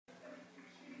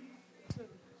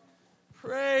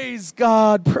Praise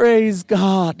God. Praise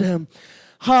God.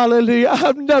 Hallelujah.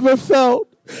 I've never felt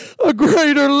a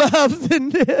greater love than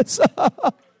this.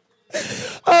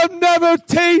 I've never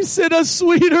tasted a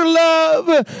sweeter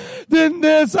love than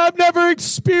this. I've never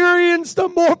experienced a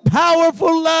more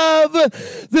powerful love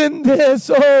than this.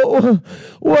 Oh,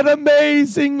 what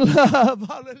amazing love.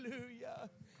 Hallelujah.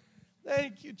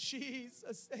 Thank you,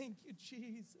 Jesus. Thank you,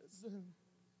 Jesus.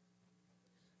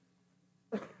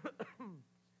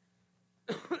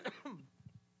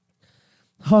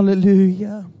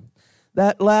 Hallelujah.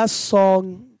 That last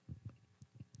song,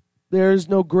 There Is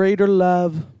No Greater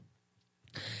Love.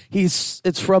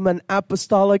 It's from an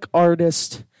apostolic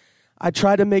artist. I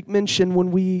try to make mention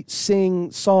when we sing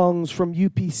songs from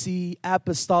UPC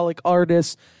apostolic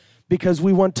artists because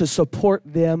we want to support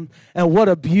them. And what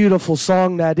a beautiful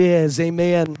song that is.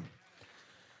 Amen.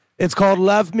 It's called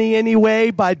Love Me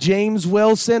Anyway by James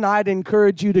Wilson. I'd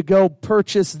encourage you to go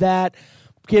purchase that.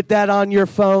 Get that on your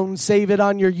phone. Save it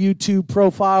on your YouTube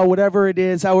profile, whatever it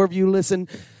is, however you listen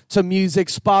to music,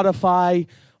 Spotify,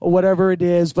 or whatever it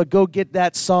is. But go get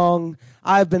that song.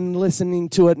 I've been listening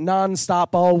to it nonstop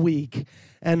all week.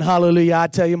 And hallelujah, I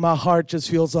tell you, my heart just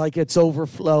feels like it's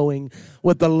overflowing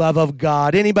with the love of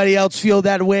God. Anybody else feel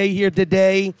that way here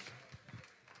today?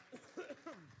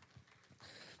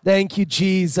 Thank you,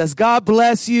 Jesus. God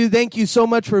bless you. Thank you so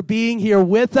much for being here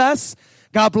with us.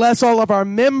 God bless all of our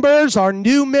members, our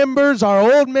new members, our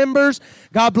old members.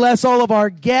 God bless all of our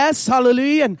guests.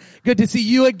 Hallelujah. And good to see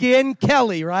you again,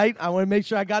 Kelly, right? I want to make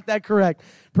sure I got that correct.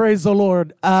 Praise the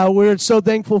Lord. We're so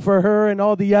thankful for her and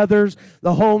all the others,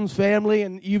 the Holmes family.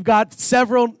 And you've got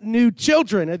several new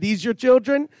children. Are these your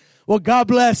children? Well, God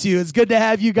bless you. It's good to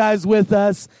have you guys with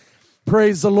us.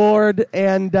 Praise the Lord.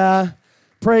 And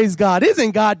praise God.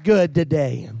 Isn't God good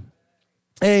today?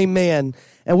 Amen.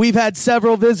 And we've had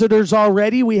several visitors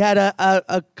already. We had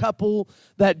a couple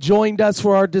that joined us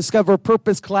for our Discover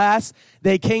Purpose class.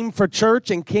 They came for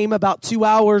church and came about 2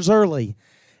 hours early.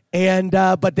 And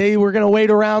but they were going to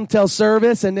wait around till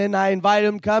service, and then I invited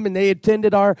them to come, and they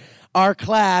attended our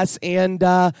class, and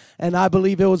I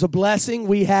believe it was a blessing.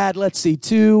 We had,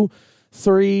 2,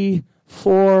 3,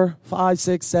 4, 5,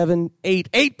 6, 7,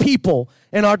 8 people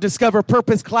in our Discover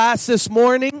Purpose class this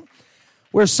morning.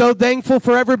 We're so thankful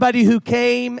for everybody who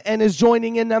came and is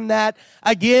joining in on that.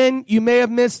 Again, you may have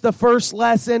missed the first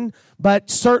lesson, but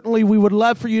certainly we would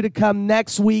love for you to come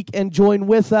next week and join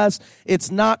with us.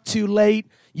 It's not too late.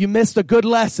 You missed a good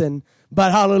lesson,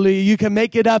 but hallelujah, you can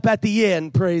make it up at the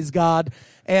end, praise God.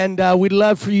 And we'd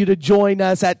love for you to join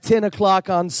us at 10 o'clock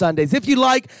on Sundays. If you'd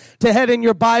like to head in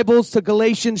your Bibles to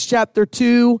Galatians chapter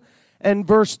 2 and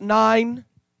verse 9.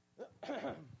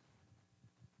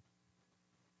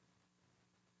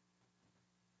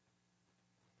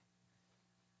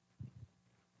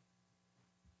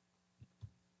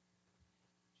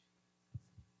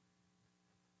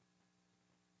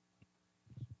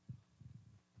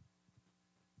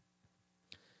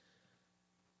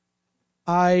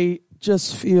 I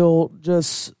just feel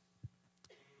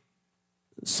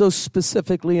so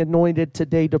specifically anointed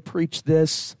today to preach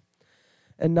this.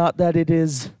 And not that it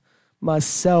is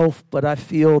myself, but I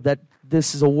feel that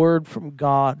this is a word from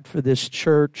God for this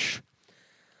church.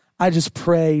 I just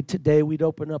pray today we'd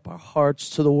open up our hearts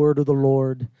to the word of the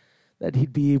Lord, that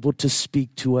he'd be able to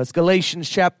speak to us. Galatians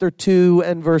chapter 2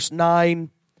 and verse 9.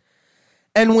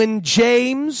 And when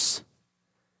James,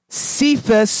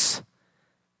 Cephas,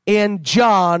 and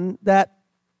John, that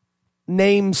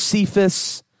name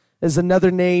Cephas is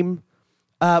another name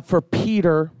for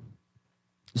Peter.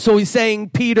 So he's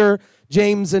saying Peter,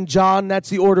 James, and John. That's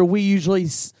the order we usually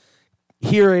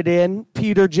hear it in.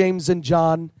 Peter, James, and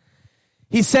John.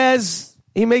 He says,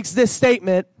 he makes this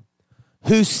statement,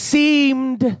 who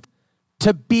seemed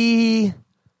to be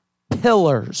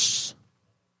pillars,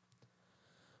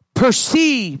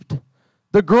 perceived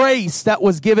the grace that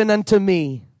was given unto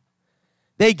me.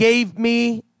 They gave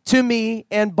to me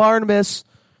and Barnabas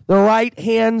the right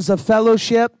hands of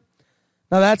fellowship.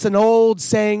 Now that's an old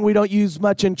saying we don't use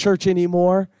much in church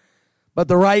anymore. But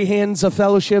the right hands of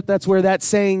fellowship, that's where that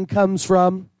saying comes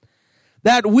from.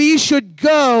 That we should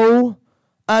go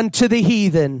unto the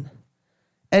heathen,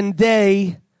 and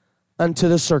they unto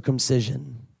the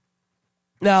circumcision.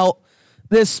 Now,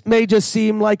 this may just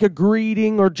seem like a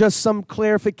greeting or just some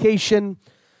clarification,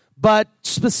 but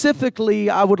specifically,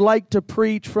 I would like to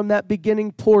preach from that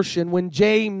beginning portion when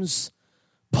James,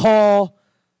 Peter,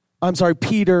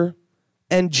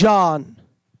 and John,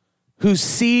 who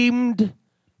seemed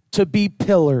to be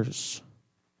pillars,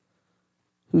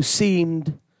 I'd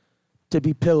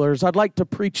like to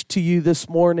preach to you this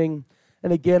morning.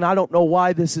 And again, I don't know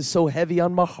why this is so heavy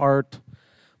on my heart,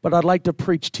 but I'd like to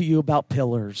preach to you about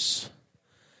pillars.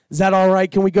 Is that all right?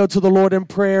 Can we go to the Lord in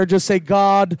prayer? Just say,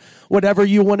 God, whatever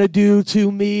you want to do to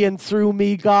me and through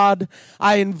me, God,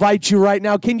 I invite you right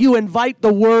now. Can you invite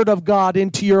the word of God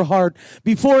into your heart?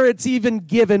 Before it's even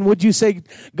given, would you say,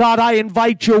 God, I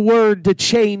invite your word to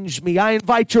change me. I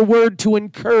invite your word to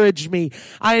encourage me.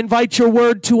 I invite your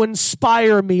word to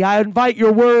inspire me. I invite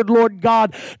your word, Lord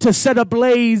God, to set a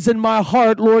blaze in my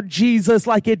heart, Lord Jesus,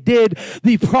 like it did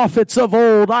the prophets of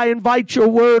old. I invite your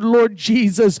word, Lord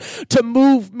Jesus, to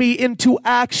move me into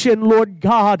action, Lord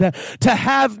God, to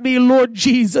have me, Lord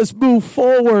Jesus, move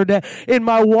forward in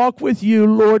my walk with you,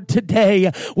 Lord,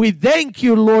 today. We thank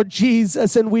you, Lord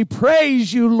Jesus, and we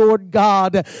praise you, Lord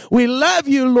God. We love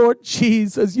you, Lord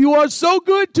Jesus. You are so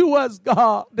good to us,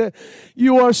 God.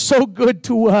 You are so good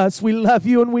to us. We love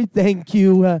you and we thank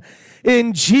you.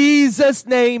 In Jesus'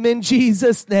 name, in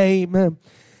Jesus' name.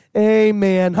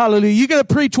 Amen. Hallelujah. You going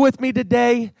to preach with me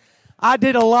today? I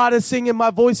did a lot of singing. My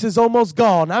voice is almost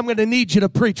gone. I'm going to need you to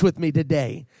preach with me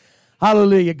today.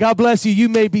 Hallelujah. God bless you. You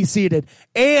may be seated.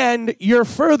 And you're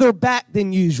further back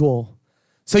than usual.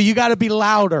 So you got to be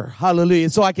louder.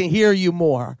 Hallelujah. So I can hear you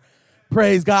more.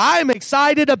 Praise God. I'm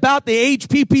excited about the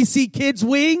HPPC Kids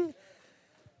Wing.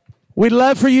 We'd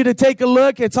love for you to take a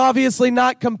look. It's obviously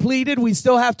not completed. We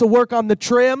still have to work on the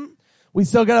trim. We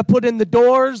still got to put in the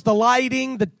doors, the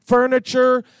lighting, the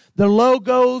furniture, the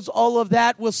logos, all of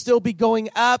that will still be going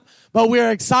up. But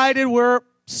we're excited. We're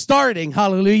starting,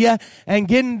 hallelujah, and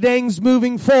getting things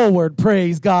moving forward.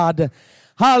 Praise God.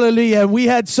 Hallelujah. We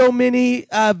had so many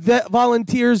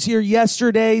volunteers here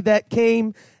yesterday that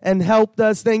came and helped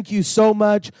us. Thank you so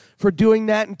much for doing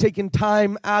that and taking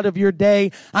time out of your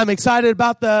day. I'm excited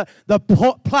about the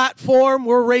platform.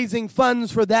 We're raising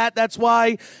funds for that. That's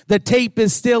why the tape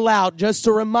is still out, just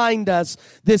to remind us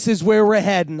this is where we're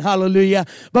heading. Hallelujah.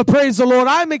 But praise the Lord.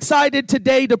 I'm excited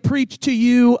today to preach to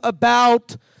you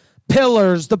about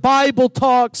pillars. The Bible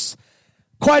talks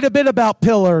quite a bit about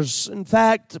pillars. In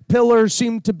fact, pillars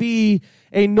seem to be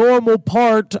a normal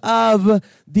part of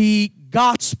the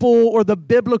gospel or the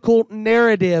biblical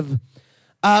narrative.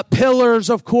 Pillars,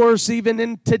 of course, even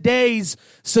in today's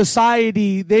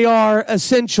society, they are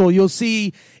essential. You'll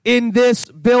see in this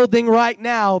building right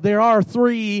now, there are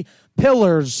 3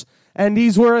 pillars, and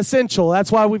these were essential.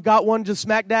 That's why we've got one just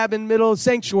smack dab in the middle of the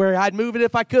sanctuary. I'd move it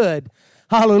if I could.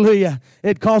 Hallelujah.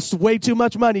 It costs way too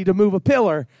much money to move a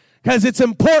pillar, because it's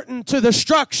important to the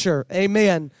structure.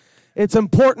 Amen. It's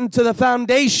important to the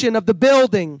foundation of the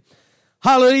building.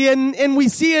 Hallelujah. And we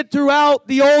see it throughout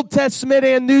the Old Testament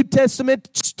and New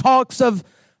Testament talks of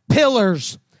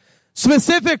pillars.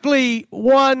 Specifically,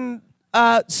 one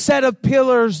set of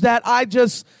pillars that I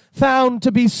just found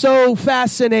to be so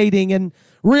fascinating and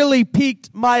really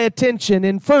piqued my attention.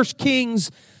 In 1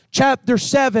 Kings chapter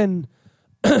 7,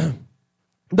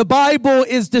 the Bible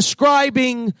is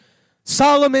describing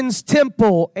Solomon's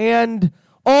temple and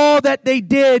all that they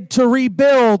did to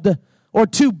rebuild or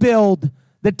to build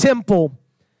the temple.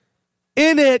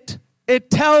 In it, it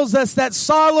tells us that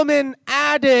Solomon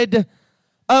added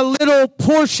a little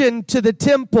portion to the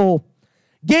temple,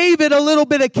 gave it a little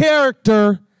bit of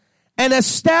character, and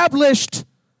established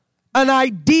an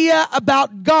idea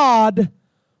about God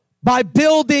by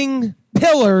building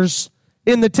pillars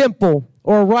in the temple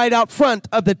or right out front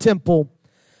of the temple.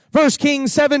 1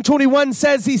 Kings 7:21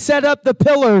 says he set up the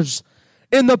pillars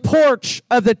in the porch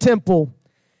of the temple.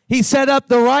 He set up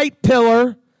the right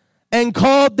pillar and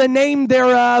called the name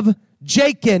thereof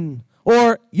Jachin,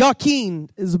 or Yakin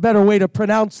is a better way to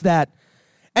pronounce that.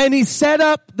 And he set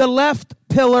up the left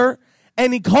pillar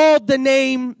and he called the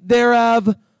name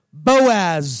thereof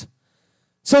Boaz.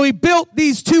 So he built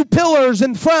these 2 pillars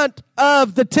in front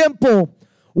of the temple.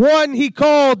 One he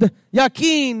called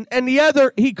Yakin and the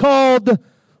other he called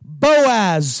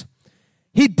Boaz.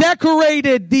 He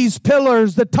decorated these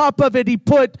pillars. The top of it, he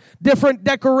put different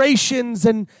decorations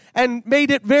and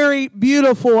made it very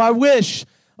beautiful. I wish,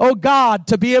 oh God,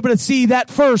 to be able to see that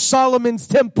first Solomon's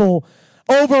temple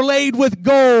overlaid with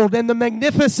gold and the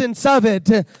magnificence of it.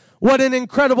 What an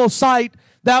incredible sight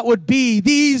that would be.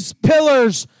 These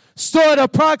pillars stood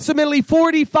approximately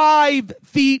 45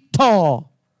 feet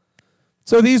tall.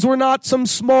 So these were not some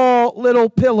small little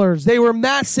pillars. They were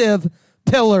massive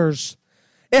pillars.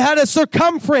 It had a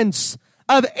circumference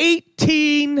of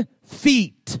 18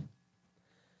 feet.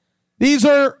 These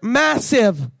are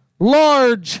massive,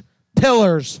 large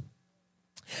pillars.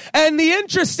 And the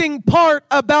interesting part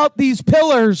about these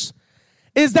pillars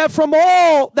is that from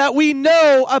all that we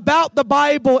know about the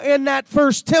Bible in that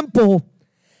first temple,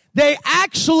 they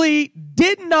actually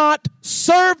did not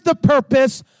serve the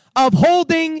purpose of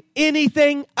holding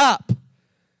anything up.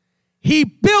 he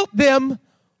built them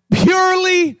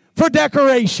purely for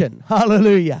decoration.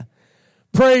 Hallelujah.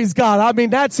 Praise God. I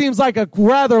mean, that seems like a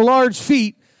rather large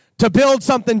feat to build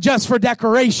something just for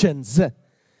decorations.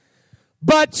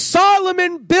 But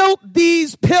Solomon built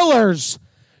these pillars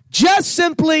just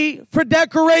simply for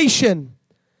decoration.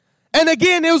 And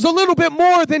again, it was a little bit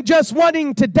more than just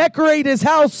wanting to decorate his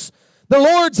house, the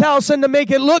Lord's house, and to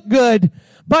make it look good.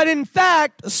 But in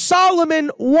fact,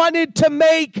 Solomon wanted to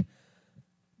make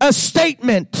a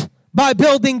statement by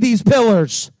building these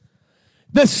pillars.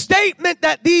 The statement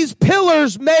that these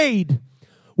pillars made,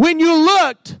 when you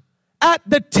looked at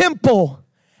the temple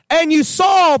and you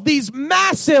saw these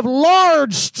massive,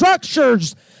 large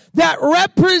structures that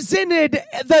represented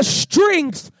the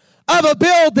strength of a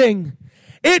building,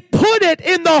 it put it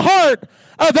in the heart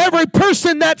of every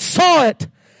person that saw it,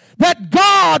 that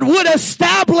God would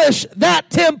establish that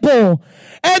temple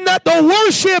and that the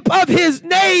worship of his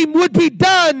name would be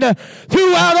done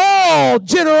throughout all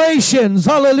generations.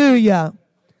 Hallelujah.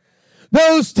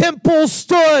 Those temples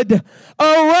stood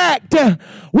erect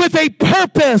with a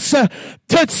purpose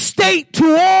to state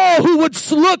to all who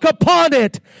would look upon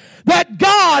it that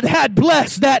God had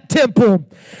blessed that temple,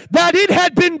 that it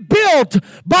had been built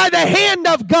by the hand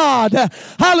of God.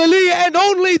 Hallelujah. And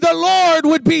only the Lord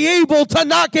would be able to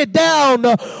knock it down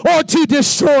or to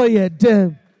destroy it.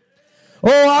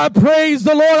 Oh, I praise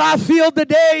the Lord. I feel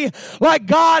today like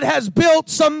God has built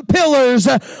some pillars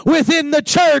within the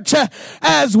church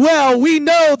as well. We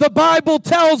know the Bible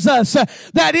tells us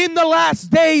that in the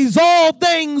last days all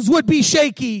things would be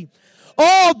shaky.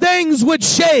 All things would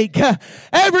shake.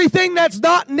 Everything that's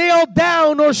not nailed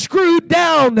down or screwed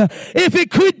down, if it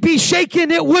could be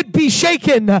shaken, it would be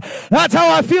shaken. That's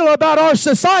how I feel about our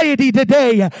society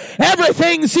today.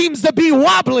 Everything seems to be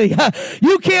wobbly.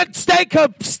 You can't take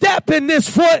a step in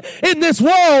this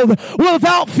world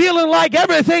without feeling like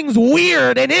everything's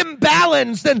weird and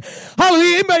imbalanced. And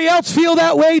hallelujah, anybody else feel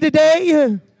that way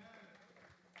today?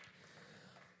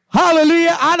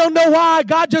 Hallelujah. I don't know why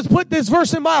God just put this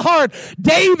verse in my heart.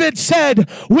 David said,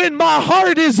 when my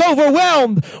heart is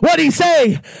overwhelmed, what'd he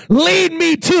say? Lead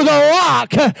me to the rock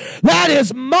that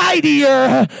is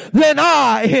mightier than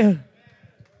I.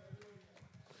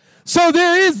 So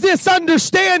there is this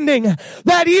understanding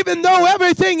that even though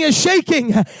everything is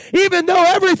shaking, even though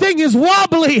everything is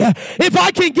wobbly, if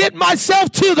I can get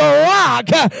myself to the rock,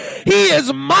 he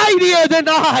is mightier than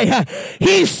I.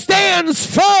 He stands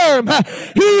firm.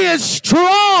 He is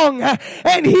strong,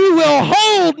 and he will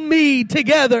hold me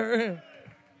together.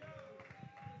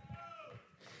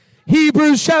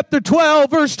 Hebrews chapter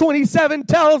 12 verse 27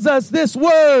 tells us this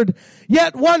word,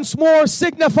 yet once more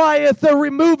signifieth the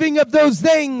removing of those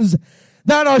things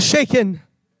that are shaken,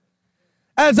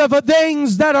 as of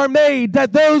things that are made,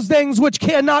 that those things which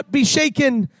cannot be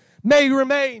shaken may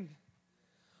remain.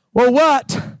 Well,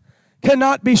 what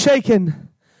cannot be shaken?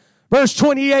 Verse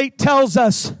 28 tells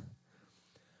us,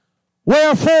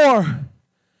 wherefore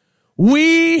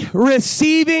we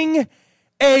receiving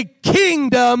a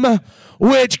kingdom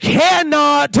which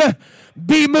cannot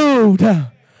be moved.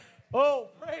 Oh,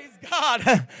 praise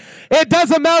God. It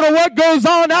doesn't matter what goes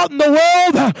on out in the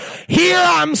world. Here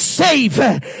I'm safe.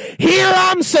 Here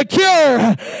I'm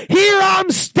secure. Here I'm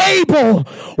stable.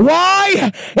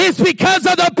 Why? It's because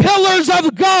of the pillars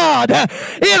of God.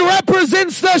 It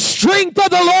represents the strength of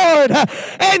the Lord.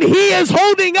 And he is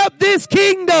holding up this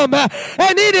kingdom.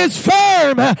 And it is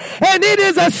firm. And it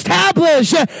is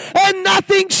established. And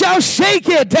nothing shall shake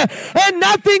it. And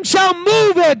nothing shall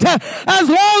move it. As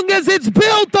long as it's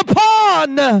built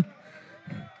upon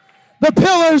the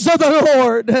pillars of the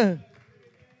Lord.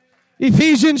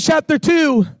 Ephesians chapter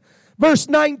 2, verse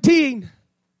 19.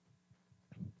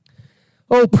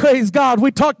 Oh, praise God. We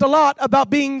talked a lot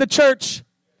about being the church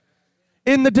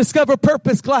in the Discover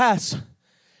Purpose class.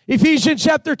 Ephesians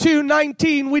chapter 2,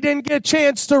 19. We didn't get a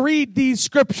chance to read these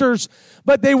scriptures,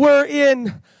 but they were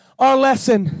in our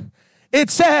lesson.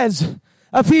 It says,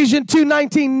 Ephesians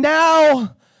 2:19,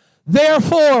 now,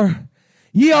 therefore,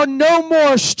 ye are no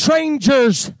more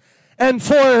strangers and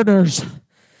foreigners,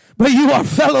 but you are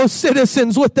fellow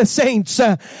citizens with the saints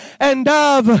and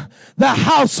of the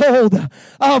household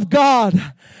of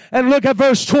God. And look at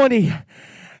verse 20.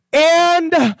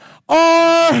 And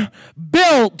are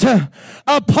built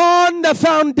upon the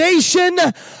foundation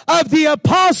of the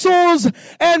apostles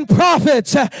and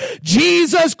prophets,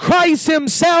 Jesus Christ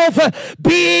himself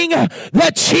being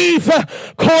the chief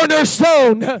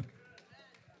cornerstone.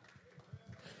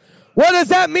 What does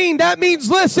that mean? That means,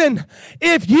 listen,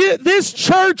 if this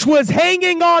church was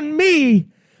hanging on me,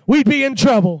 we'd be in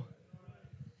trouble.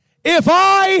 If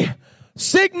I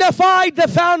signified the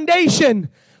foundation,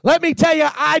 let me tell you,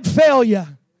 I'd fail you.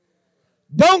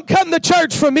 Don't come to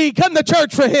church for me. Come to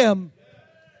church for him.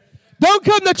 Don't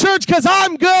come to church because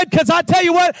I'm good, because I tell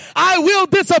you what, I will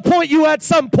disappoint you at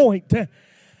some point.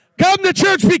 Come to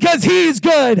church because he's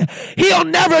good. He'll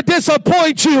never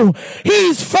disappoint you.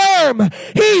 He's firm.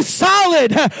 He's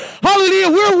solid. Hallelujah.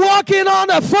 We're walking on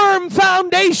a firm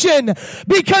foundation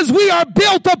because we are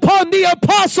built upon the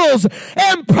apostles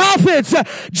and prophets.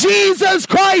 Jesus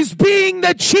Christ being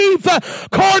the chief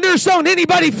cornerstone.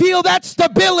 Anybody feel that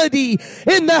stability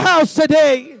in the house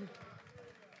today?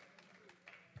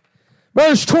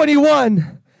 Verse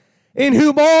 21, in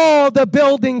whom all the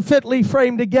building fitly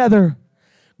framed together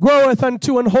groweth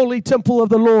unto an holy temple of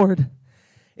the Lord,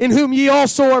 in whom ye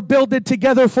also are builded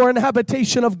together for an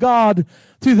habitation of God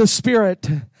through the Spirit.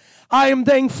 I am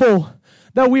thankful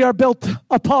that we are built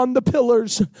upon the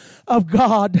pillars of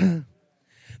God,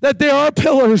 that there are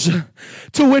pillars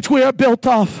to which we are built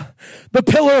off. The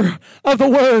pillar of the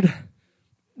Word,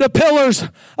 the pillars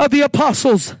of the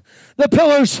apostles, the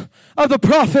pillars of the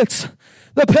prophets,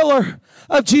 the pillar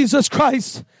of Jesus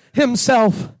Christ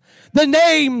himself. The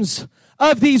names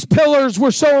of these pillars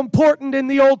were so important in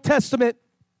the Old Testament.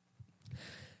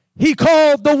 He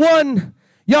called the one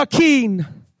Yakin.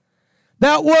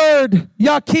 That word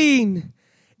Yakin,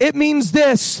 it means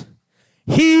this: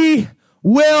 he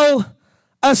will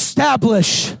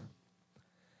establish.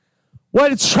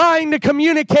 What it's trying to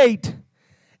communicate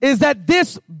is that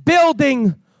this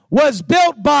building was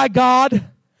built by God,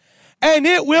 and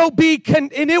it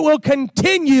will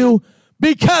continue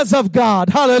because of God.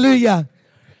 Hallelujah.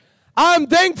 I'm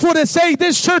thankful to say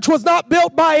this church was not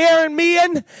built by Aaron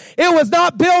Meehan. It was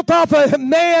not built off of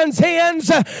man's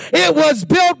hands. It was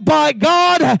built by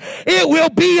God. It will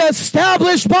be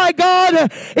established by God.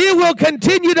 It will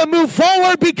continue to move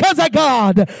forward because of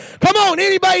God. Come on,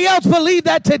 anybody else believe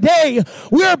that today?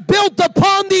 We're built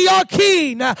upon the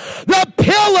Yakin, the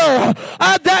pillar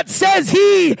that says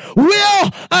he will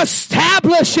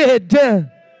establish it.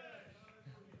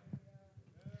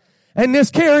 And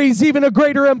this carries even a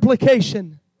greater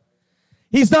implication.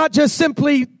 He's not just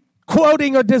simply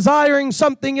quoting or desiring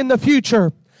something in the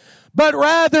future, but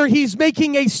rather he's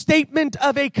making a statement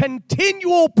of a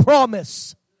continual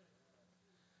promise.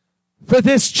 For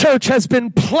this church has been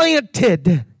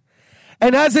planted,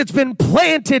 and as it's been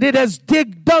planted, it has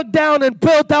dug down and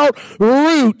built out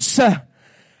roots.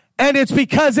 And it's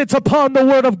because it's upon the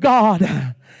Word of God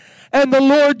and the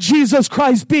Lord Jesus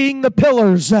Christ being the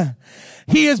pillars.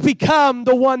 He has become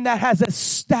the one that has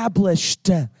established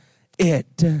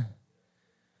it.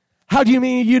 How do you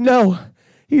mean? You know,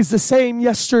 he's the same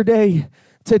yesterday,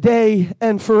 today,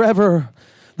 and forever.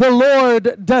 The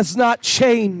Lord does not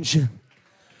change.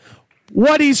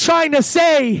 What he's trying to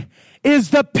say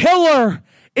is the pillar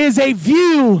is a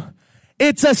view.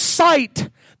 It's a sight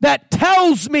that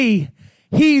tells me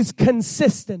he's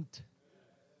consistent.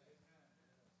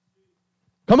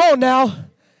 Come on now.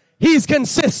 He's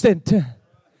consistent.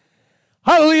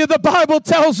 Hallelujah. The Bible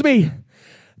tells me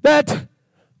that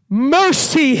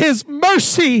mercy, his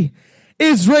mercy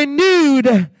is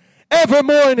renewed every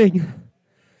morning.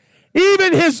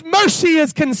 Even his mercy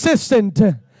is consistent.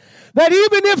 That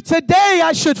even if today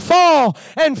I should fall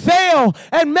and fail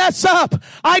and mess up,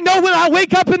 I know when I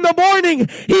wake up in the morning,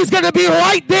 he's going to be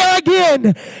right there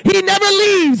again. He never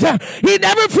leaves. He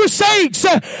never forsakes.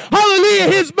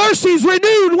 Hallelujah. His mercies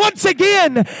renewed once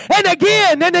again and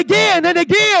again and again and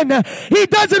again. He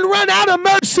doesn't run out of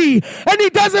mercy, and he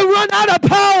doesn't run out of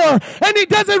power, and he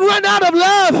doesn't run out of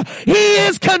love. He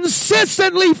is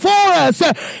consistently for us.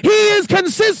 He is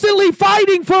consistently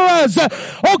fighting for us.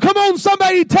 Oh, come on,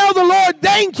 somebody tell the Lord,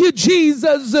 thank you,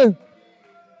 Jesus.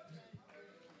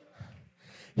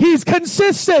 He's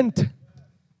consistent.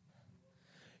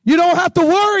 You don't have to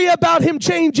worry about him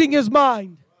changing his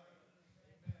mind.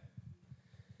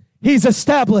 He's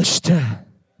established.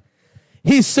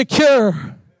 He's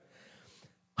secure.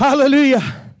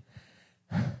 Hallelujah.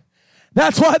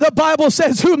 That's why the Bible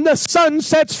says, whom the Son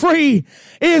sets free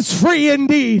is free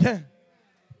indeed.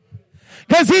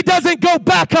 Because he doesn't go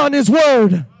back on his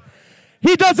word.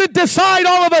 He doesn't decide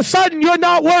all of a sudden you're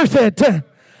not worth it.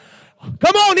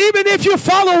 Come on, even if you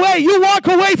fall away, you walk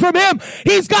away from him.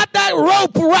 He's got that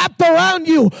rope wrapped around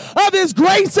you of his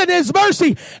grace and his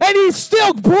mercy, and he's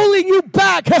still pulling you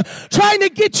back, trying to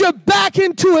get you back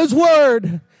into his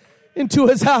word, into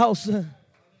his house.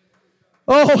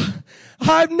 Oh,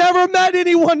 I've never met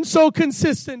anyone so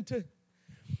consistent.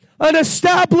 An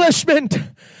establishment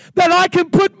that I can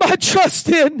put my trust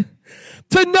in.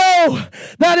 To know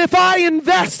that if I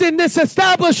invest in this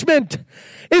establishment,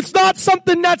 it's not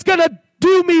something that's going to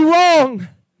do me wrong.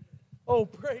 Oh,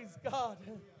 praise God.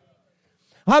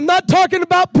 I'm not talking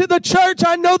about the church.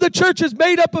 I know the church is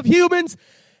made up of humans,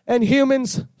 and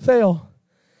humans fail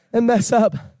and mess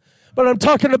up. But I'm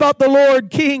talking about the Lord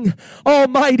King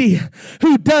Almighty,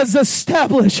 who does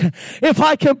establish. If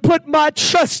I can put my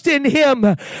trust in Him.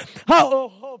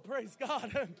 Praise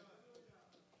God.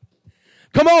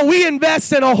 Come on, we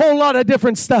invest in a whole lot of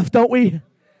different stuff, don't we?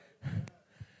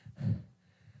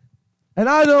 And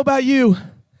I don't know about you,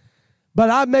 but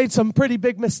I've made some pretty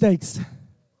big mistakes.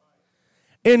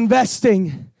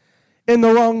 Investing in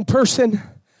the wrong person,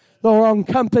 the wrong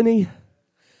company.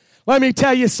 Let me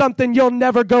tell you something, you'll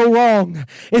never go wrong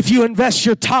if you invest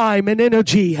your time and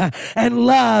energy and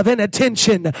love and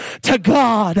attention to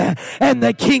God and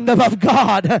the kingdom of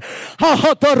God. I'm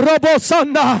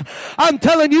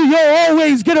telling you, you'll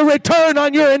always get a return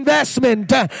on your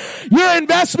investment. Your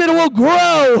investment will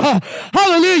grow.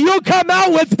 Hallelujah. You'll come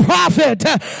out with profit.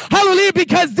 Hallelujah.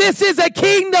 Because this is a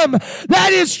kingdom that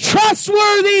is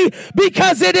trustworthy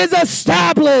because it is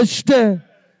established.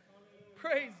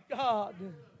 Praise God.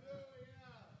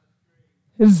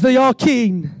 Is the all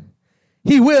king.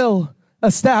 He will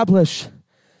establish.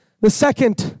 The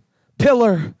second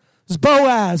pillar is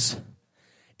Boaz.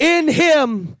 In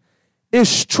him is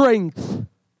strength.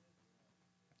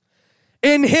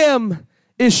 In him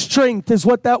is strength is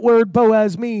what that word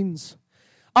Boaz means.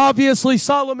 Obviously,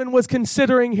 Solomon was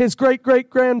considering his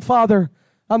great-great-grandfather.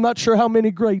 I'm not sure how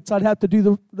many greats. I'd have to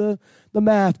do the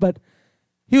math, but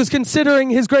he was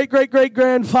considering his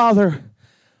great-great-great-grandfather,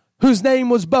 whose name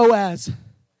was Boaz.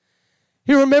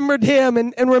 He remembered him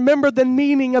and remembered the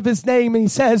meaning of his name. And he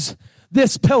says,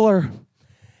 this pillar,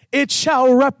 it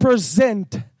shall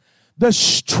represent the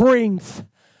strength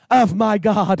of my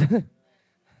God.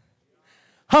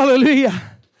 Hallelujah.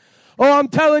 Oh, I'm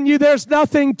telling you, there's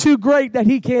nothing too great that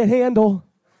he can't handle.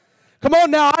 Come on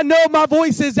now, I know my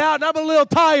voice is out and I'm a little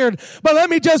tired, but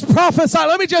let me just prophesy.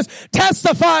 Let me just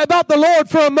testify about the Lord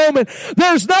for a moment.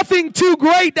 There's nothing too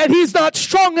great that he's not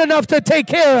strong enough to take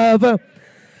care of.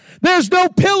 There's no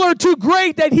pillar too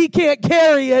great that he can't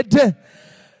carry it.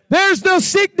 There's no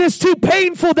sickness too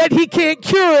painful that he can't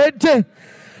cure it.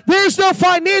 There's no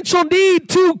financial need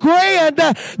too grand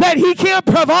that he can't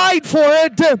provide for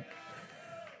it.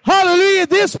 Hallelujah.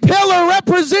 This pillar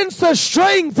represents the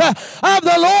strength of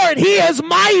the Lord. He is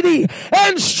mighty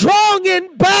and strong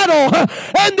in battle,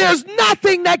 and there's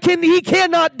nothing that he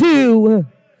cannot do.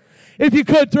 If you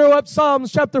could throw up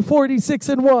Psalms chapter 46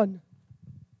 and 1.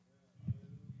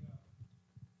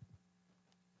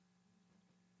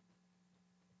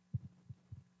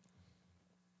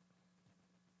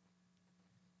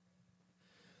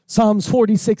 Psalms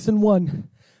 46 and 1.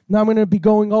 Now I'm going to be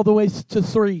going all the way to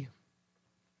 3.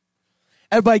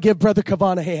 Everybody give Brother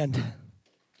Kavan a hand.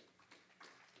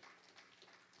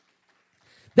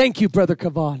 Thank you, Brother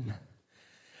Kavan.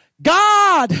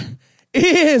 God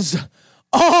is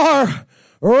our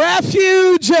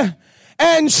refuge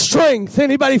and strength.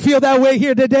 Anybody feel that way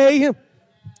here today?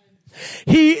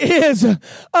 He is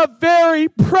a very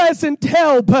present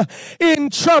help in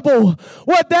trouble.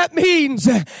 What that means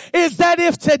is that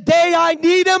if today I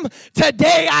need him,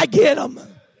 today I get him.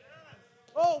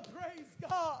 Oh, praise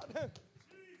God.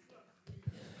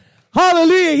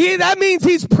 Hallelujah. That means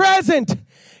he's present.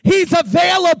 He's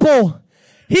available.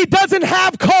 He doesn't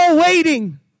have call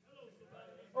waiting.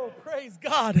 Oh, praise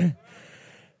God.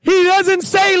 He doesn't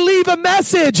say leave a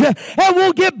message and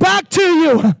we'll get back to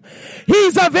you.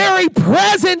 He's a very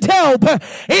present help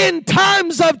in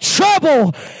times of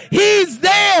trouble. He's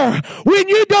there when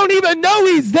you don't even know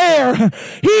he's there.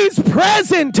 He's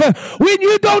present when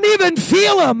you don't even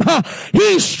feel him.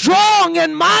 He's strong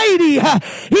and mighty.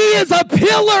 He is a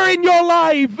pillar in your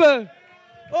life.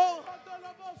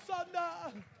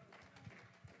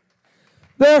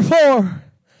 Therefore,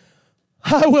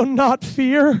 I will not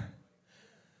fear.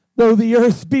 Though the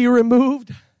earth be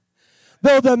removed,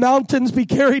 though the mountains be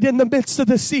carried in the midst of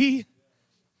the sea,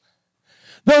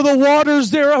 though the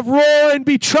waters thereof roar and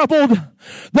be troubled,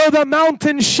 though the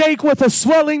mountains shake with the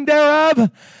swelling thereof,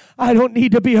 I don't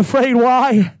need to be afraid.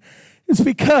 Why? It's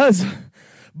because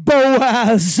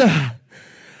Boaz,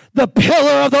 the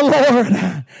pillar of the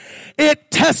Lord,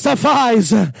 it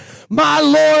testifies, my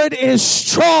Lord is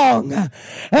strong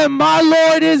and my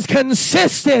Lord is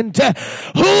consistent.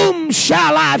 Whom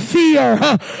shall I fear?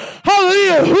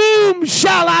 Hallelujah. Whom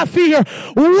shall I fear?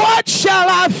 What shall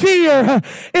I fear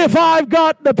if I've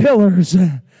got the pillars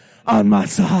on my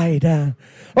side?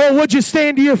 Oh, would you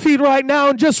stand to your feet right now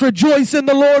and just rejoice in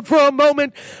the Lord for a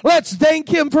moment? Let's thank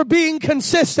him for being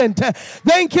consistent.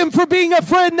 Thank him for being a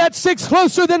friend that sticks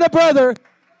closer than a brother.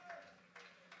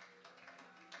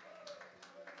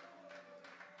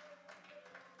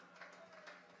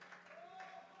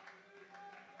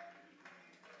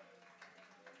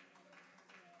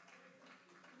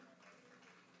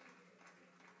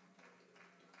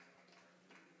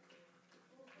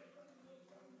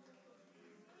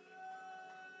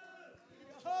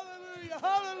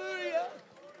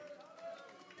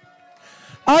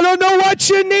 I don't know what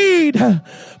you need,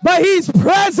 but He's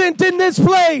present in this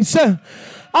place.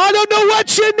 I don't know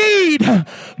what you need,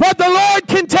 but the Lord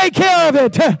can take care of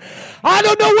it. I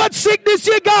don't know what sickness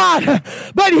you got,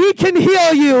 but He can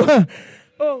heal you.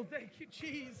 Oh, thank you,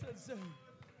 Jesus.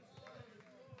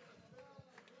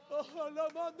 Oh,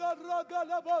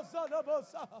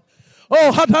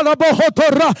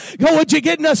 would you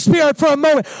get in the spirit for a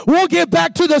moment? We'll get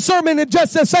back to the sermon in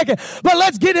just a second, but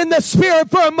let's get in the spirit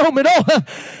for a moment. Hallelujah.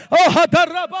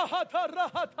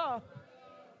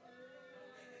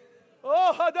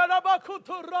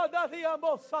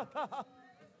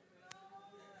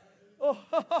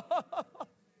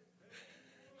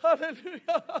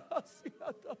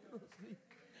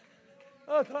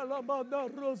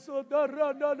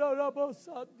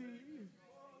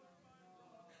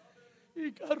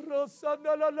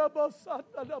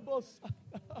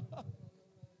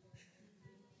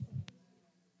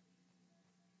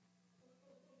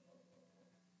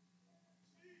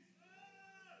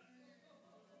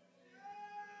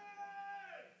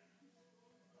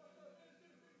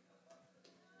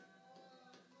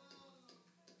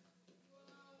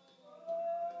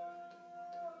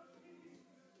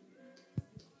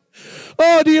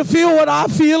 Oh, do you feel what I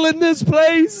feel in this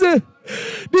place? Do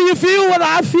you feel what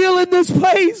I feel in this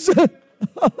place?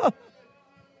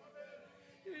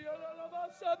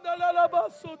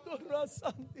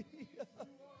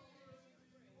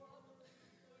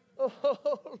 Oh,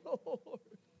 Lord.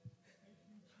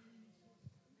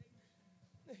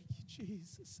 Thank you,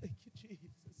 Jesus. Thank you, Jesus.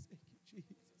 Thank you,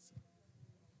 Jesus.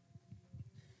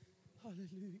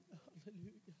 Hallelujah.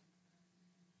 Hallelujah.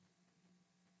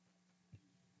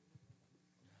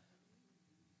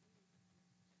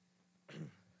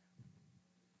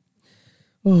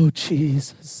 Oh,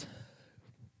 Jesus.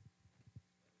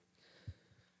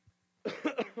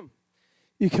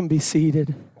 You can be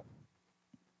seated.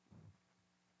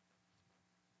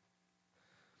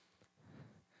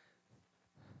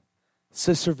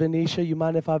 Sister Venetia, you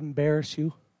mind if I embarrass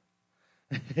you?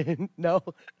 No?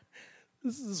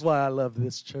 This is why I love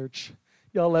this church.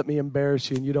 Y'all let me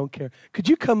embarrass you and you don't care. Could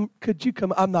you come?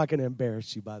 I'm not going to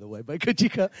embarrass you, by the way, but could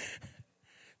you come?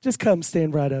 Just come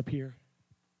stand right up here.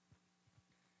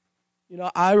 You know,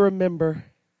 I remember,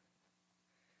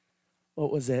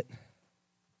 what was it?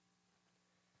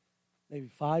 Maybe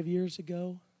 5 years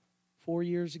ago, 4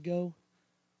 years ago,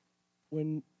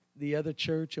 when the other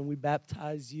church and we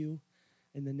baptized you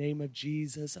in the name of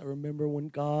Jesus. I remember when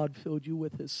God filled you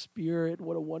with His Spirit.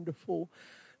 What a wonderful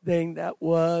thing that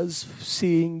was,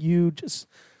 seeing you just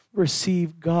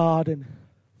receive God. And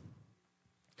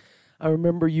I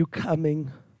remember you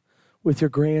coming with your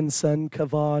grandson,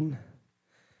 Kavan.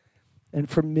 And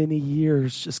for many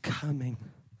years, just coming.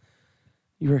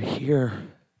 You were here.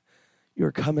 You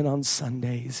were coming on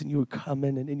Sundays, and you were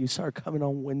coming, and then you started coming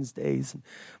on Wednesdays and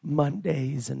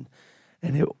Mondays. And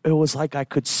it was like I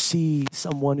could see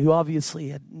someone who obviously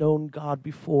had known God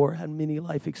before, had many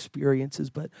life experiences,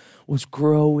 but was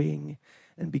growing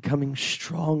and becoming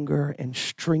stronger and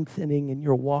strengthening in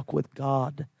your walk with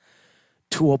God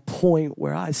to a point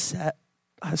where I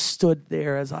stood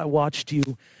there as I watched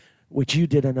you, which you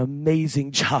did an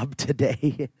amazing job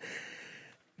today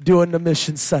doing the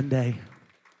Mission Sunday.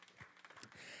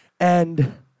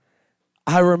 And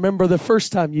I remember the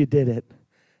first time you did it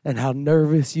and how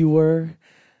nervous you were.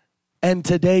 And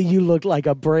today you look like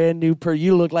a brand new person.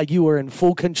 You look like you were in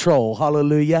full control.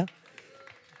 Hallelujah.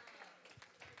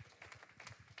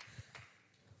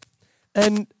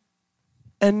 And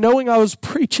knowing I was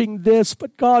preaching this,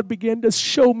 but God began to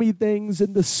show me things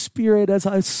in the Spirit as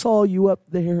I saw you up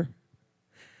there.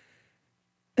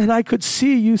 And I could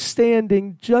see you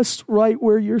standing just right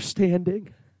where you're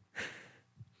standing.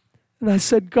 And I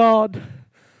said, God,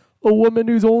 a woman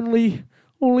who's only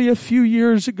a few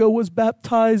years ago was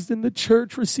baptized in the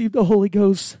church, received the Holy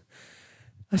Ghost.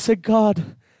 I said,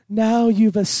 God, now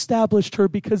you've established her,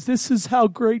 because this is how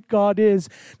great God is.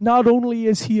 Not only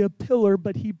is He a pillar,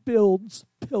 but He builds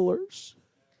pillars.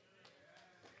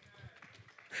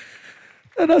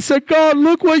 And I said, God,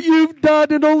 look what you've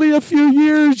done in only a few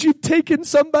years. You've taken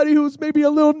somebody who's maybe a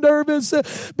little nervous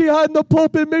behind the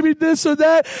pulpit, maybe this or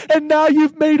that, and now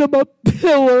you've made him a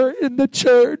pillar in the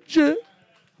church.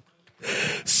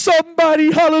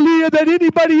 Somebody, hallelujah, that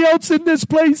anybody else in this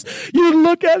place, you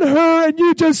look at her and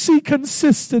you just see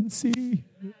consistency.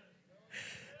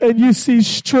 And you see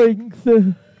strength.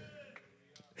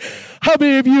 How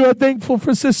many of you are thankful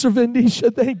for Sister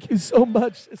Venetia? Thank you so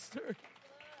much, sister.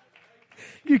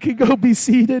 You can go be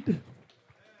seated.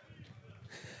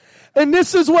 And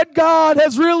this is what God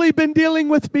has really been dealing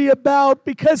with me about,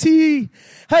 because He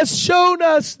has shown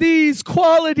us these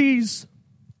qualities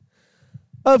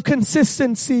of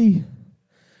consistency,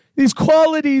 these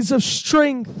qualities of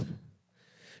strength,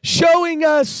 showing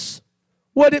us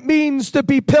what it means to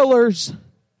be pillars,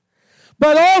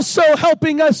 but also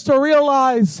helping us to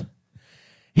realize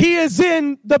He is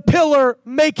in the pillar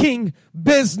making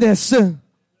business.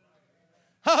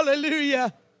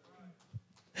 Hallelujah.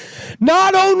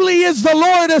 Not only is the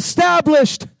Lord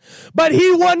established, but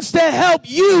He wants to help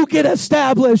you get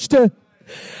established.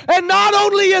 And not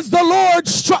only is the Lord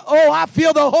strong, oh, I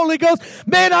feel the Holy Ghost.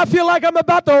 Man, I feel like I'm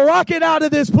about to rocket out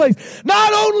of this place.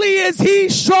 Not only is He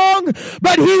strong,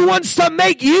 but He wants to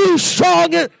make you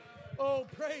strong. Oh,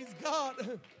 praise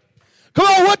God. Come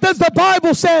on, what does the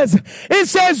Bible says? It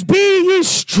says, be ye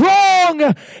strong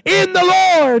in the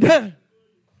Lord.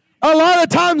 A lot of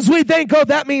times we think, oh,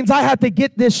 that means I have to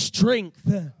get this strength.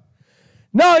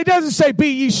 No, He doesn't say be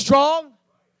ye strong.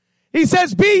 He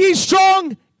says be ye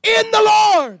strong in the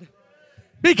Lord.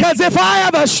 Because if I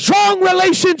have a strong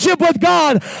relationship with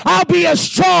God, I'll be a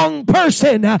strong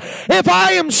person. If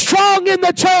I am strong in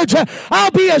the church, I'll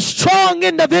be a strong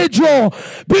individual.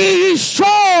 Be ye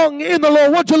strong in the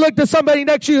Lord. Won't you look to somebody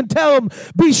next to you and tell them,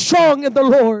 be strong in the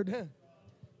Lord.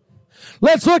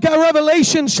 Let's look at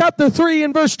Revelation chapter 3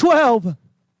 and verse 12.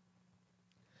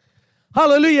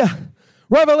 Hallelujah.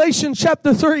 Revelation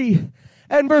chapter 3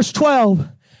 and verse 12.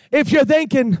 If you're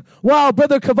thinking, wow,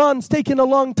 Brother Kavan's taking a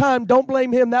long time, don't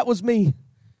blame him. That was me.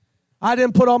 I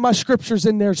didn't put all my scriptures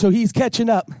in there, so he's catching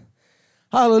up.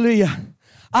 Hallelujah.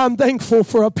 I'm thankful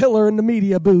for a pillar in the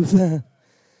media booth.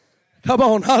 Come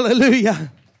on,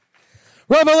 hallelujah.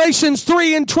 Revelations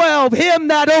 3 and 12. Him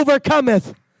that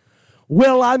overcometh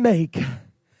will I make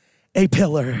a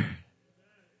pillar.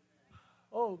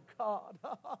 Oh, God.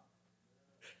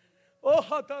 Oh,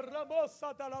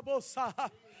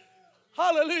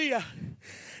 hallelujah.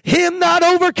 Him that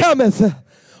overcometh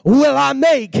will I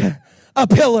make a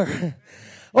pillar.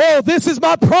 Oh, this is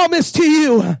my promise to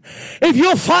you. If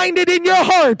you'll find it in your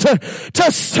heart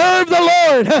to serve the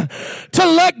Lord, to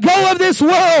let go of this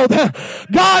world,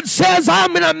 God says,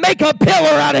 I'm going to make a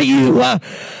pillar out of you.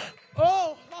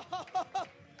 Oh,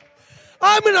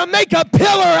 I'm going to make a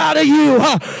pillar out of you.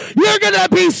 You're going to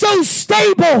be so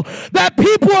stable that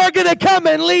people are going to come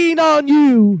and lean on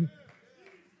you.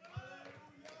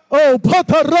 Oh,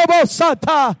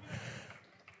 Potarobosata.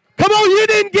 Come on, you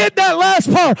didn't get that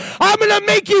last part. I'm going to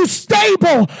make you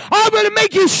stable. I'm going to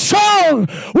make you strong.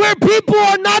 Where people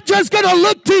are not just going to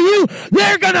look to you,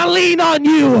 they're going to lean on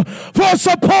you for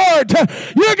support.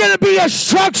 You're going to be a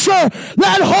structure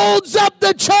that holds up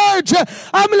the church.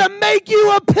 I'm going to make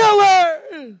you a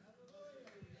pillar.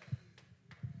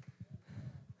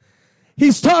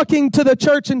 He's talking to the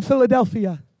church in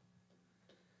Philadelphia.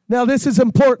 Now, this is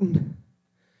important.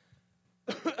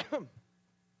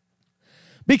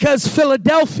 Because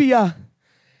Philadelphia,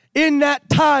 in that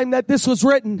time that this was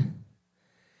written,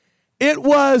 it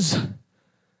was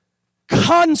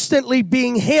constantly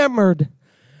being hammered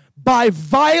by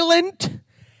violent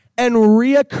and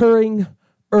reoccurring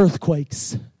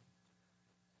earthquakes.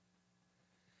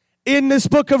 In this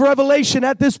book of Revelation,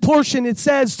 at this portion, it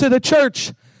says to the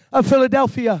church of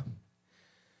Philadelphia,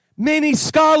 many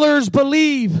scholars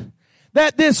believe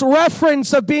that this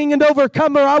reference of being an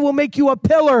overcomer, I will make you a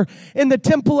pillar in the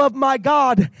temple of my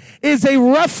God, is a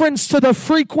reference to the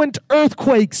frequent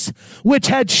earthquakes which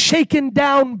had shaken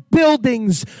down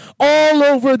buildings all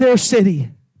over their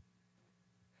city.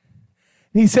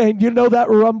 And he's saying, you know that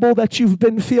rumble that you've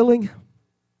been feeling?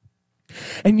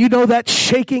 And you know that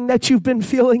shaking that you've been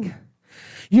feeling?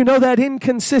 You know that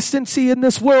inconsistency in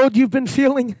this world you've been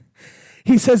feeling?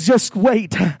 He says, just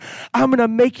wait. I'm going to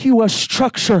make you a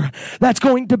structure that's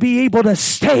going to be able to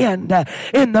stand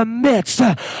in the midst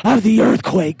of the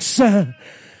earthquakes.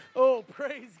 Oh,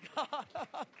 praise God.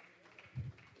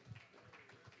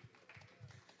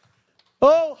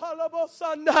 Oh,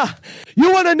 halabosanda.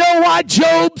 You want to know why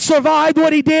Job survived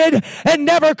what he did and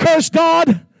never cursed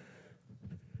God?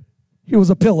 He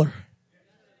was a pillar.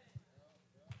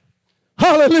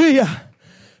 Hallelujah.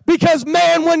 Because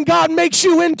man, when God makes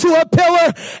you into a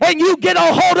pillar and you get a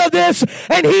hold of this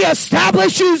and He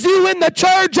establishes you in the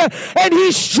church and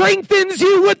He strengthens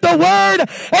you with the word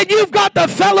and you've got the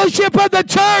fellowship of the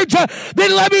church,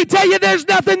 then let me tell you, there's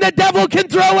nothing the devil can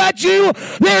throw at you.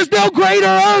 There's no greater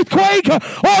earthquake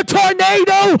or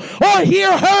tornado or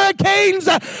here hurricanes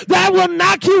that will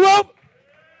knock you up.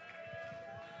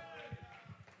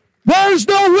 There's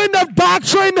no wind of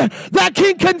doctrine that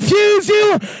can confuse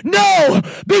you. No,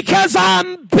 because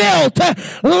I'm built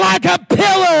like a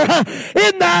pillar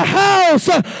in the house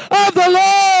of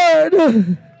the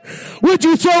Lord. Would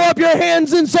you throw up your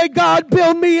hands and say, God,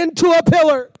 build me into a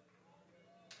pillar?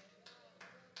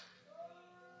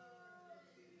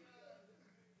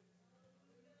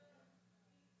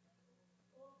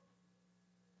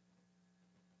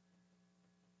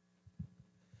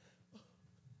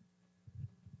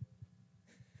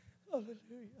 Hallelujah.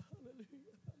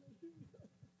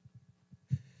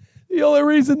 The only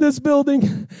reason this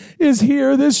building is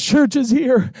here, this church is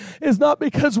here, is not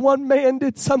because one man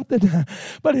did something,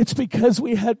 but it's because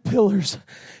we had pillars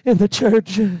in the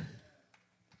church.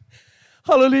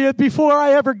 Hallelujah. Before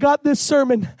I ever got this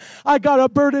sermon, I got a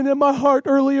burden in my heart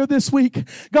earlier this week.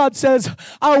 God says,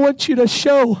 I want you to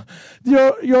show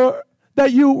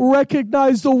that you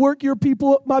recognize the work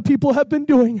my people have been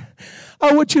doing.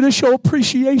 I want you to show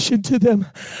appreciation to them.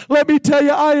 Let me tell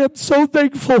you, I am so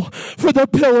thankful for the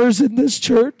pillars in this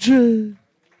church.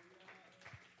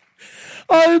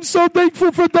 I am so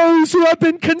thankful for those who have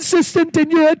been consistent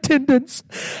in your attendance.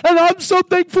 And I'm so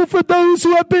thankful for those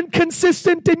who have been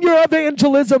consistent in your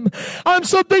evangelism. I'm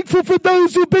so thankful for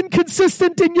those who've been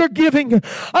consistent in your giving.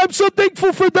 I'm so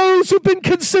thankful for those who've been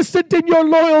consistent in your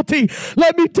loyalty.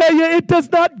 Let me tell you, it does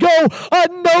not go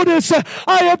unnoticed.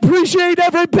 I appreciate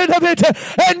every bit of it.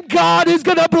 And God is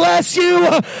going to bless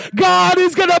you. God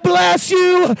is going to bless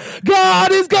you.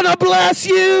 God is going to bless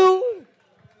you.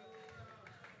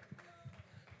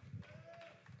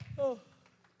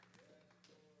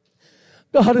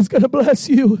 God is going to bless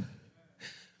you.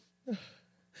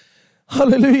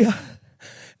 Hallelujah.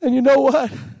 And you know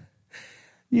what?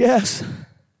 Yes,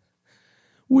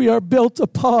 we are built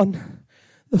upon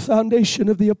the foundation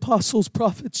of the apostles,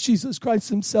 prophets, Jesus Christ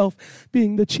himself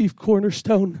being the chief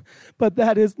cornerstone. But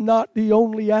that is not the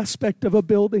only aspect of a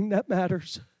building that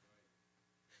matters.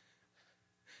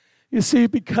 You see,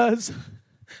 because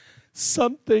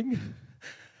something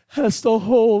has to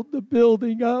hold the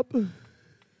building up.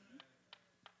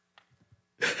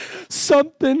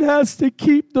 Something has to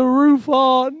keep the roof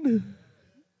on.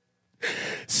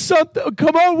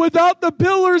 Come on, without the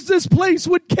pillars, this place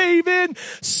would cave in.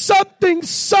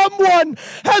 Someone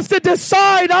has to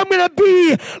decide, I'm going to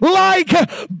be like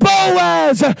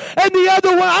Boaz. And the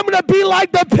other one, I'm going to be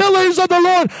like the pillars of the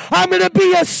Lord. I'm going to be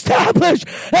established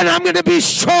and I'm going to be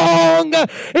strong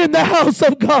in the house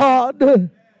of God.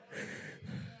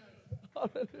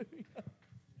 Hallelujah.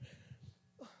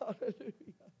 Hallelujah.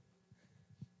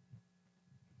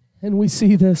 And we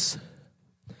see this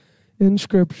in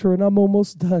Scripture, and I'm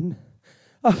almost done.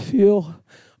 I feel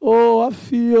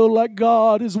like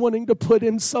God is wanting to put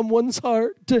in someone's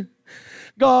heart.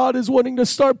 God is wanting to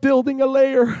start building a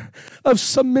layer of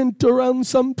cement around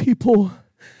some people,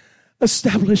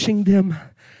 establishing them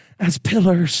as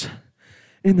pillars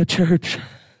in the church.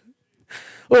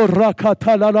 Oh,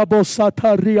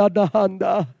 rakatalabosata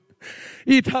riadahanda.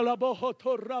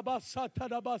 Italabohoto rabasata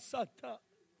rabasata.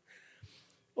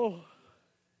 Oh.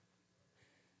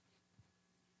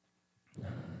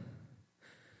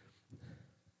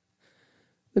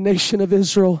 The nation of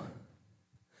Israel,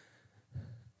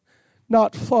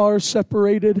 not far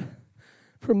separated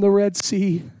from the Red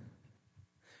Sea,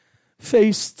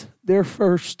 faced their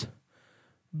first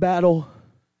battle,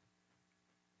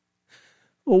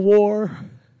 a war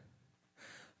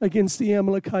against the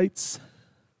Amalekites.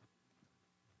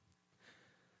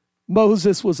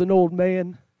 Moses was an old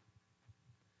man.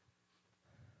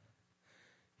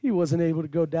 He wasn't able to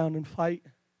go down and fight.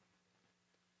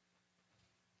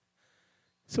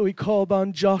 So he called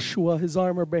on Joshua, his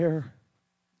armor bearer.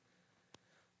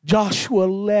 Joshua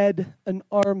led an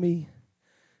army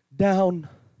down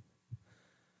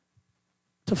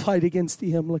to fight against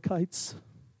the Amalekites.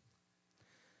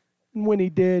 And when he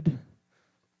did,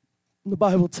 the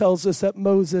Bible tells us that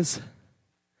Moses,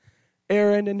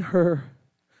 Aaron, and Hur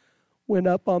went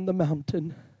up on the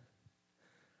mountain.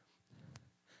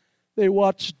 They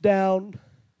watched down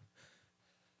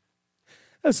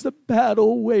as the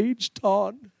battle waged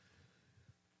on.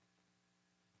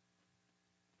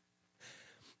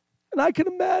 And I can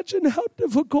imagine how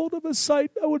difficult of a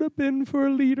sight that would have been for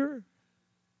a leader.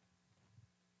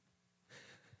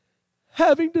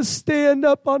 Having to stand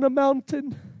up on a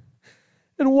mountain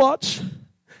and watch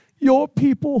your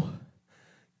people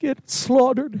get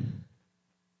slaughtered,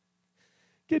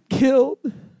 get killed,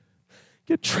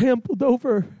 get trampled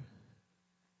over.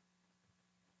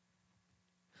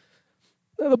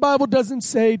 Now, the Bible doesn't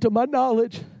say, to my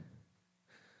knowledge,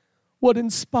 what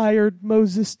inspired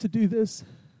Moses to do this.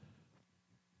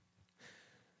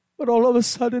 But all of a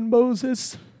sudden,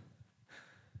 Moses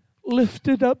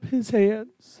lifted up his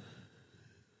hands.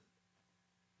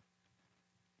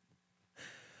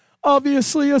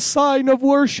 Obviously, a sign of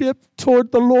worship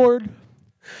toward the Lord.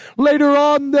 Later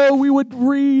on, though, we would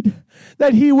read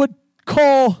that he would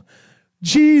call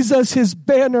Jesus his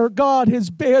banner, God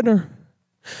his banner.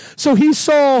 So he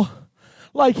saw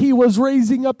like he was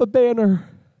raising up a banner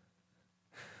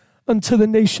unto the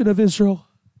nation of Israel.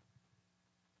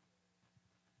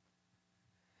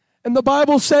 And the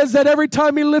Bible says that every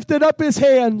time he lifted up his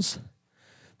hands,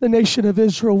 the nation of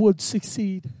Israel would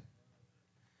succeed.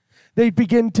 They'd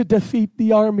begin to defeat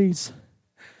the armies.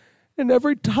 And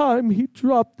every time he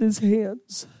dropped his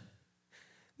hands,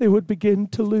 they would begin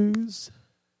to lose.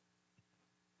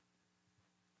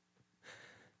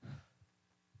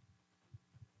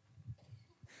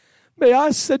 May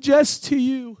I suggest to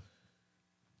you,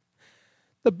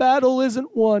 the battle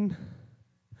isn't won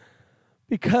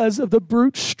because of the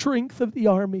brute strength of the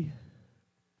army,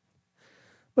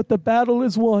 but the battle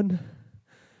is won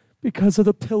because of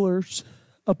the pillars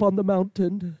up on the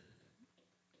mountain.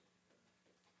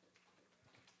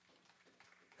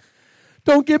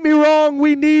 Don't get me wrong,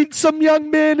 we need some young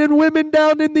men and women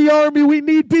down in the army. We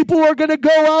need people who are going to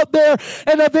go out there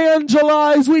and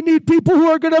evangelize. We need people who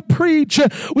are going to preach.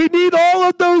 We need all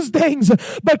of those things.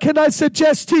 But can I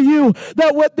suggest to you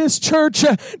that what this church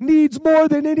needs more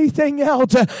than anything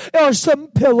else are some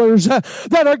pillars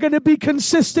that are going to be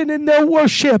consistent in their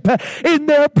worship, in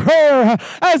their prayer,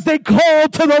 as they call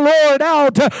to the Lord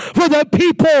out for the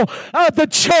people of the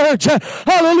church.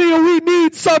 Hallelujah. We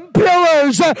need some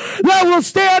pillars that will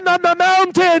stand on the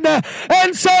mountain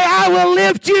and say, I will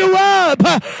lift you up.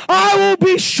 I will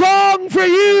be strong for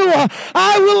you.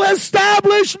 I will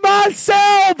establish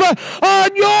myself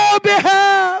on your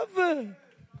behalf.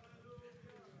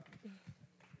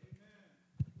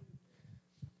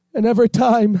 And every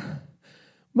time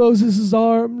Moses'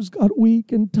 arms got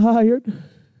weak and tired,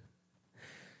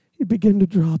 he began to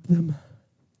drop them.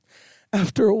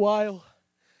 After a while,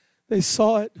 they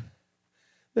saw it.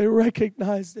 They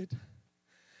recognized it.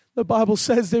 The Bible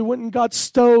says they went and got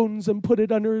stones and put it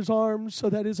under his arms so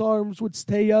that his arms would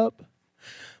stay up.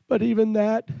 But even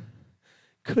that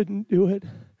couldn't do it.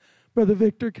 Brother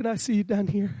Victor, can I see you down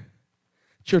here?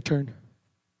 It's your turn.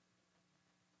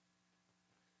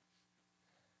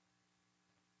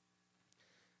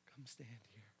 Come stand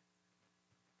here.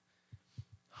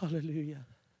 Hallelujah.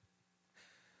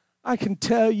 I can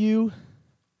tell you,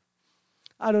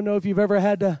 I don't know if you've ever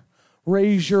had to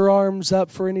raise your arms up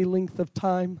for any length of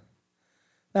time.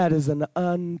 That is an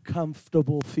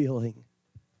uncomfortable feeling.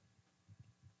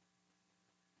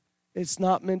 It's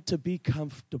not meant to be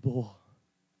comfortable.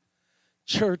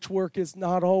 Church work is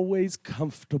not always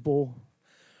comfortable.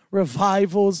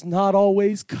 Revival is not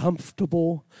always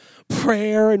comfortable.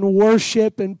 Prayer and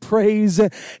worship and praise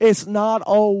is not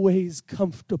always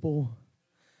comfortable.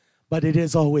 But it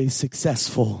is always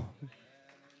successful.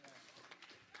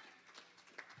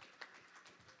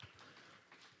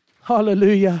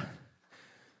 Hallelujah.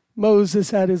 Moses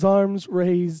had his arms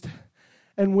raised,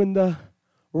 and when the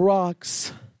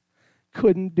rocks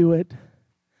couldn't do it,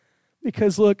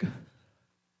 because look,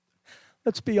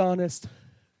 let's be honest,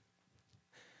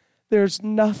 there's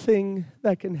nothing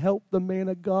that can help the man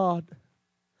of God.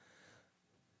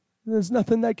 There's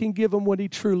nothing that can give him what he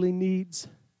truly needs.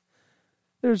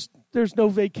 There's no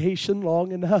vacation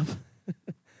long enough.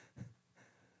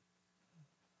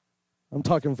 I'm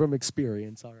talking from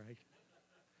experience, all right.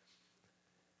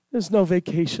 There's no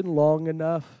vacation long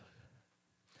enough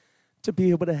to be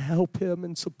able to help him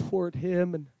and support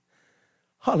him. And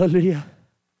hallelujah.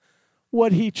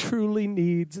 What he truly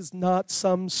needs is not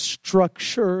some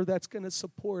structure that's going to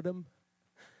support him,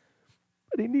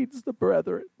 but he needs the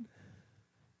brethren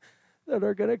that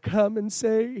are going to come and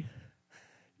say,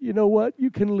 you know what, you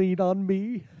can lean on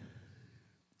me.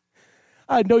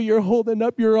 I know you're holding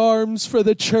up your arms for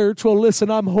the church. Well, listen,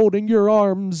 I'm holding your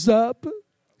arms up.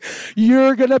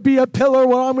 You're going to be a pillar.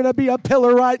 Well, I'm going to be a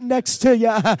pillar right next to you.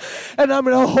 And I'm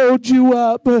going to hold you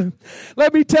up.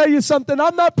 Let me tell you something.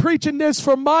 I'm not preaching this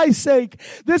for my sake.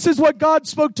 This is what God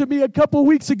spoke to me a couple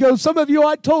weeks ago. Some of you,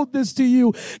 I told this to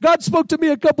you. God spoke to me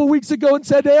a couple weeks ago and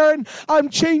said, Aaron, I'm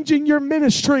changing your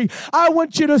ministry. I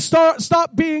want you to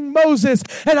stop being Moses,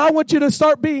 and I want you to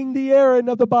start being the Aaron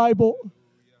of the Bible.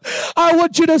 I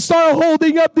want you to start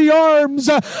holding up the arms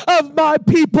of my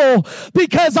people,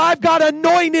 because I've got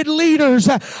anointed leaders.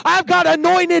 I've got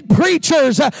anointed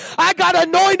preachers. I got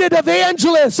anointed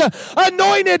evangelists,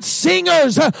 anointed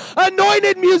singers,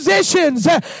 anointed musicians.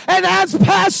 And as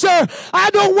pastor,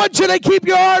 I don't want you to keep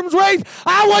your arms raised.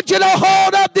 I want you to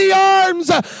hold up the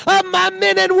arms of my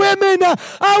men and women.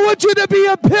 I want you to be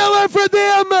a pillar for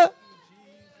them.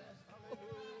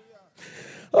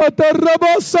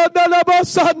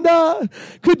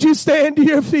 Could you stand to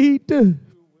your feet?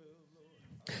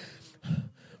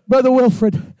 Brother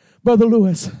Wilfred, Brother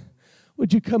Lewis,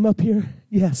 would you come up here?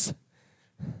 Yes.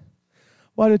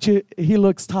 Why don't you, he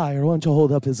looks tired. Why don't you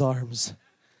hold up his arms?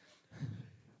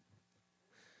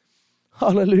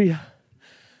 Hallelujah.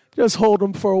 Just hold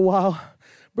him for a while.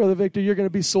 Brother Victor, you're going to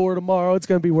be sore tomorrow. It's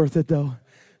going to be worth it though.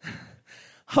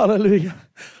 Hallelujah.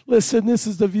 Listen, this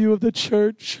is the view of the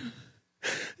church.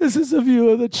 This is the view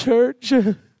of the church.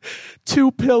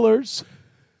 Two pillars.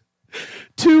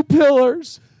 Two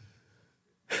pillars.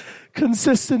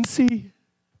 Consistency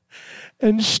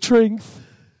and strength.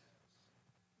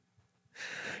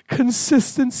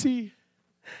 Consistency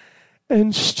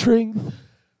and strength.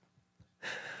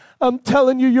 I'm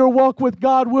telling you, your walk with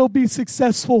God will be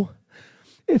successful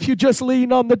if you just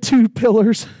lean on the two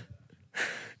pillars.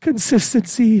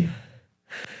 Consistency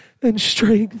and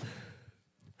strength.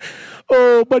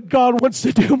 Oh, but God wants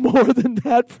to do more than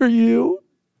that for you.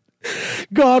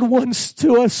 God wants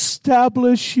to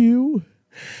establish you.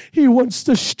 He wants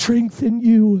to strengthen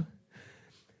you.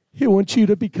 He wants you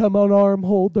to become an arm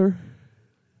holder.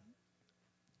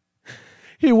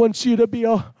 He wants you to be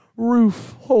a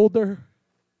roof holder.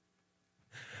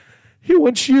 He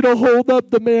wants you to hold up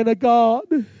the man of God.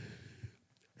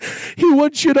 He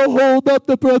wants you to hold up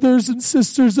the brothers and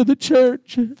sisters of the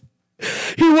church.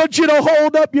 He wants you to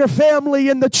hold up your family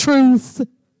in the truth.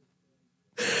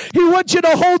 He wants you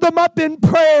to hold them up in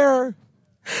prayer.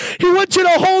 He wants you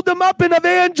to hold them up in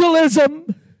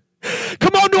evangelism.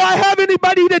 Come on, do I have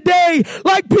anybody today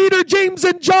like Peter, James,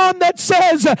 and John that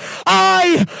says,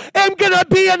 I am going to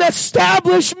be an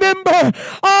established member.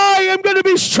 I am going to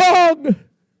be strong.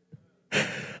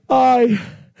 I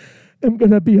am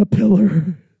going to be a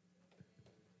pillar.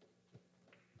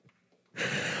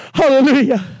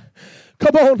 Hallelujah.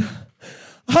 Come on.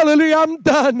 Hallelujah. I'm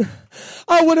done.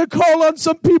 I want to call on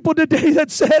some people today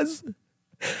that says,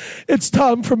 it's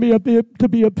time for me to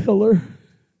be a pillar.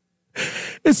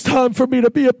 It's time for me to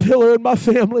be a pillar in my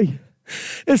family.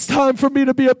 It's time for me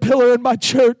to be a pillar in my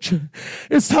church.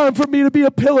 It's time for me to be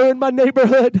a pillar in my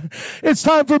neighborhood. It's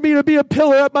time for me to be a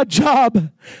pillar at my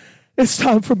job. It's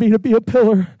time for me to be a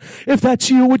pillar. If that's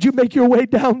you, would you make your way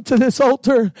down to this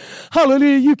altar?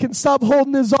 Hallelujah. You can stop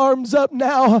holding his arms up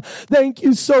now. Thank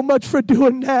you so much for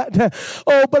doing that.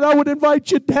 Oh, but I would invite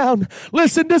you down.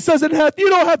 Listen, you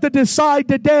don't have to decide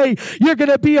today you're going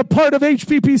to be a part of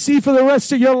HPPC for the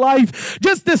rest of your life.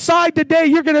 Just decide today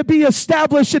you're going to be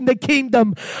established in the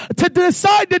kingdom. To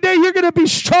decide today you're going to be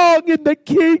strong in the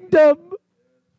kingdom.